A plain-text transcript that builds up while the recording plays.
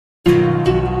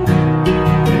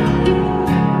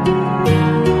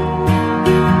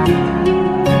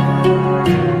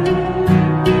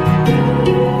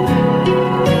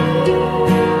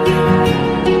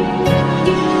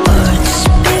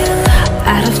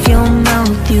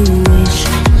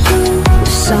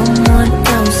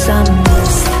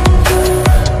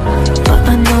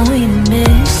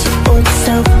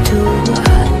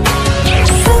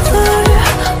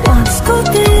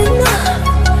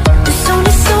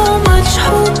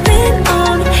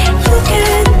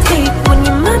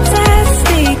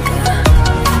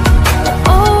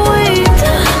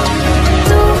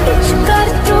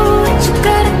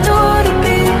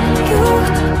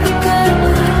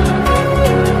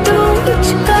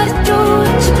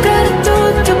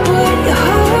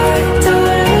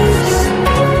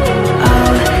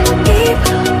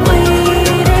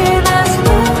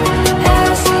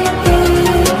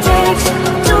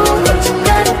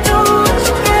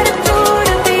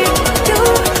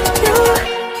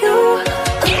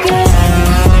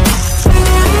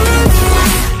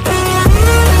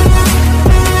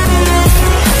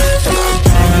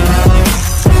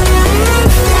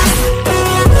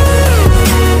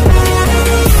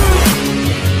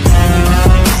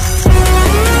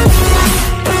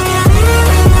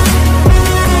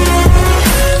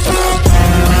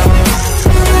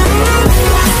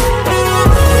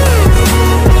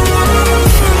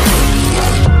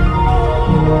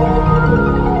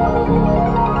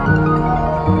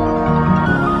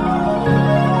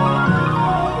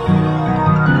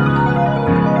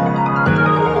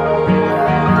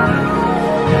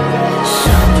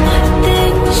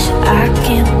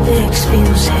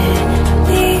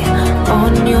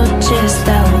honest,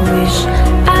 I wish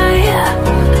I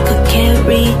could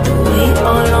carry the weight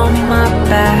all on my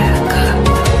back.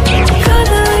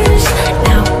 Colors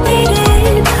now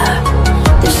faded.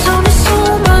 There's only so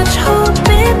much hope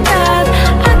in that.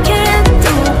 I can't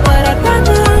do what I'd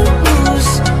rather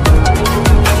lose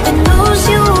than lose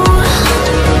you.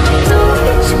 Do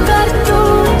what you gotta do,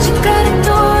 what you gotta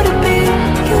do to be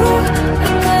you.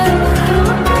 I gotta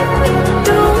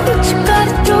do what you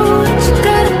gotta do, what you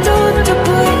gotta do to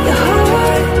put your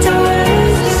heart to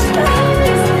rest.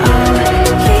 I'll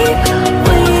keep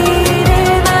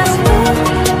waiting as long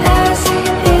as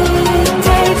it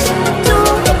takes. Do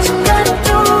what you gotta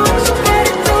do, what you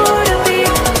gotta do to be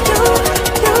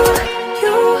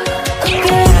you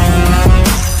again.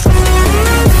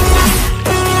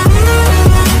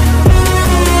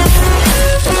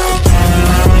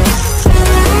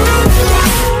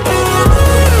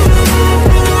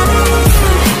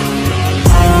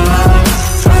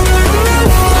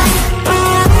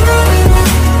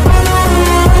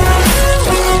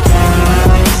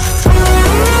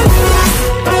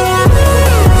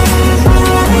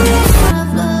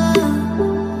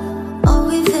 Oh,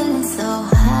 we feeling so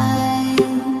high.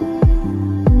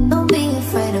 Don't be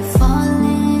afraid of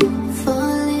falling,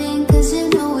 falling, 'cause you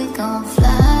know we gon' fly.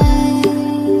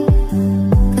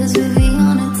 'Cause we be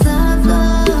on the top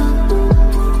floor.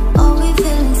 Oh, we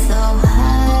feeling so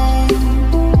high.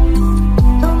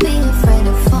 Don't be afraid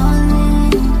of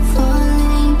falling,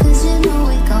 falling, 'cause you know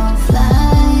we gon' fly.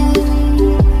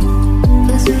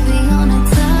 'Cause we be on the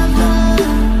top floor.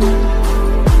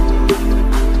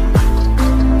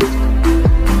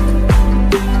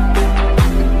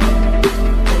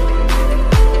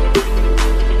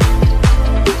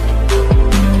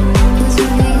 Cause we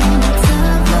be on the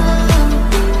top floor.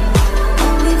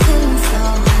 Oh, we feeling so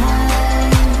high.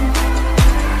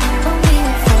 Don't be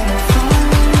afraid of falling, falling, 'cause you know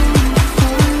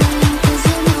we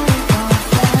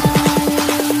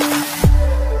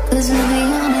gon' fly. 'Cause we be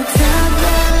on the top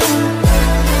floor. Cause we be on the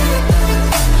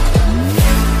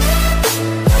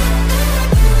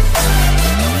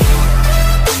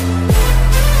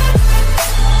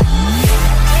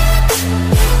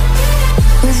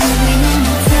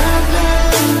top floor.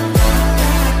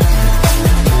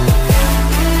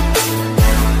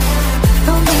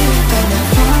 Don't be afraid of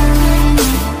falling.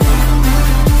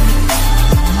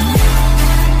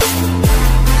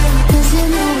 'Cause you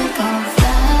know we gon'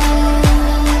 fly.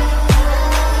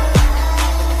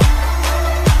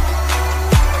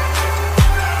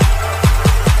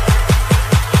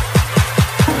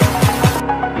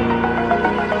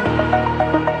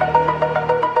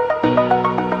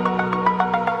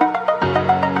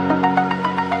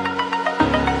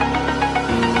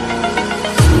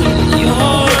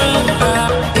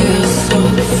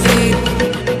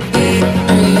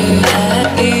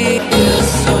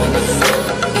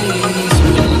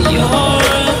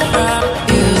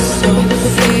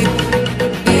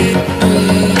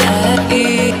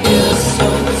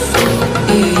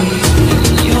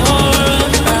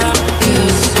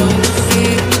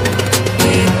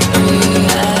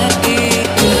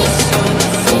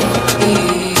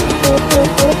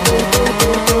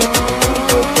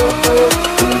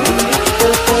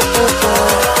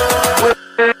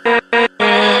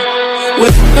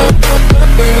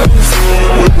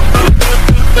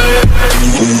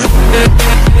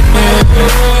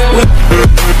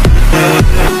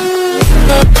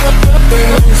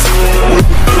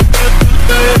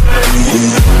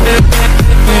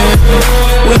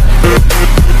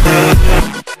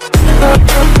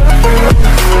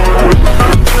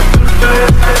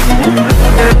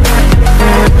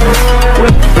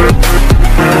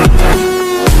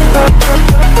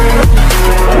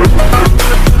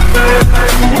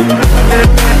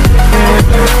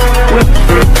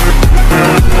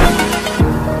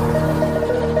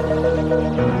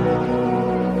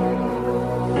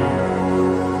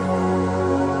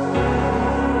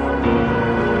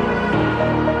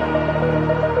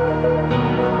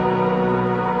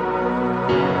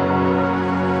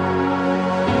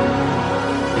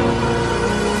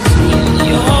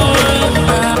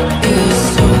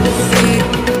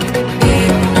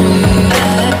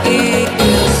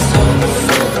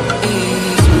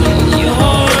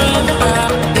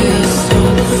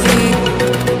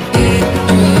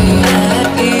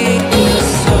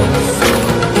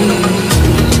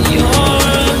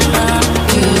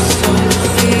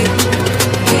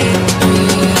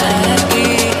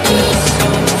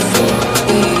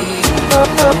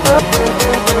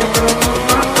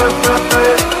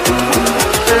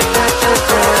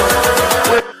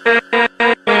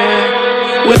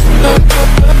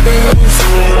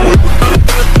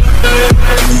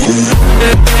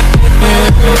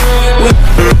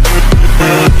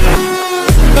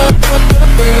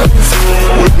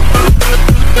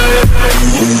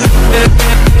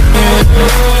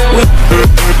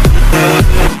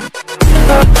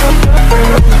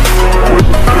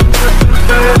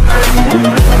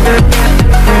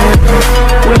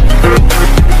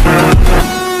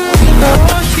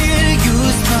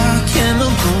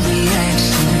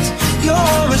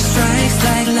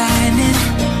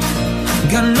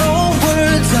 Got no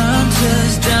words, I'm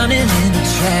just drowning in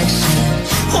attraction.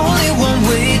 Only one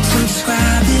way to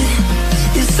describe it.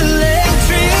 It's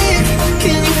electric,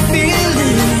 can you feel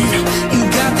it? You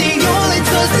got the only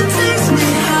touch that takes me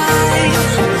high.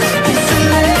 It's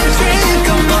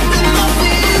electric, I'm up in my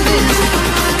feelings.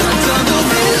 I don't know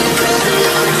this because of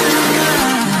your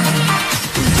tonight.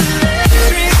 It's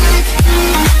electric.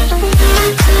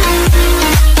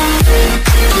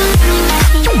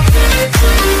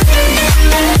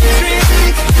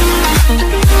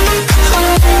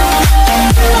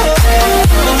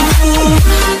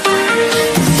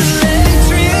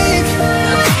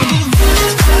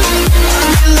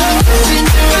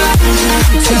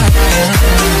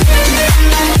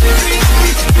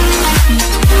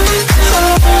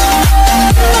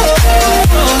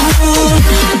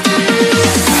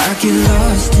 I get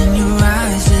lost in your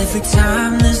eyes every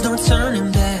time there's no